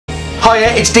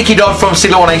Hiya, it's Dicky Dodd from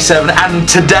 107's, and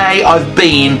today I've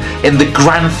been in the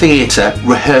Grand Theatre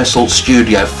rehearsal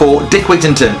studio for Dick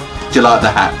Whittington. Do you like the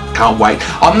hat? Can't wait.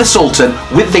 I'm the Sultan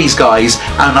with these guys,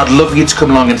 and I'd love you to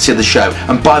come along and see the show.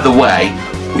 And by the way,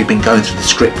 we've been going through the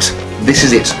script. This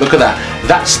is it. Look at that.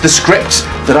 That's the script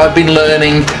that I've been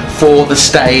learning for the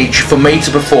stage for me to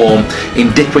perform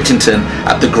in Dick Whittington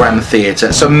at the Grand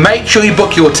Theatre. So make sure you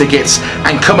book your tickets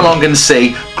and come along and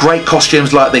see great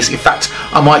costumes like this. In fact,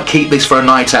 I might keep this for a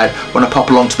night out when I pop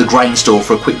along to the grain store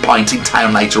for a quick pint in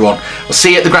town later on. I'll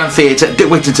see you at the Grand Theatre, Dick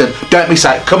Whittington. Don't miss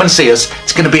out. Come and see us.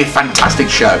 It's going to be a fantastic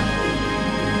show.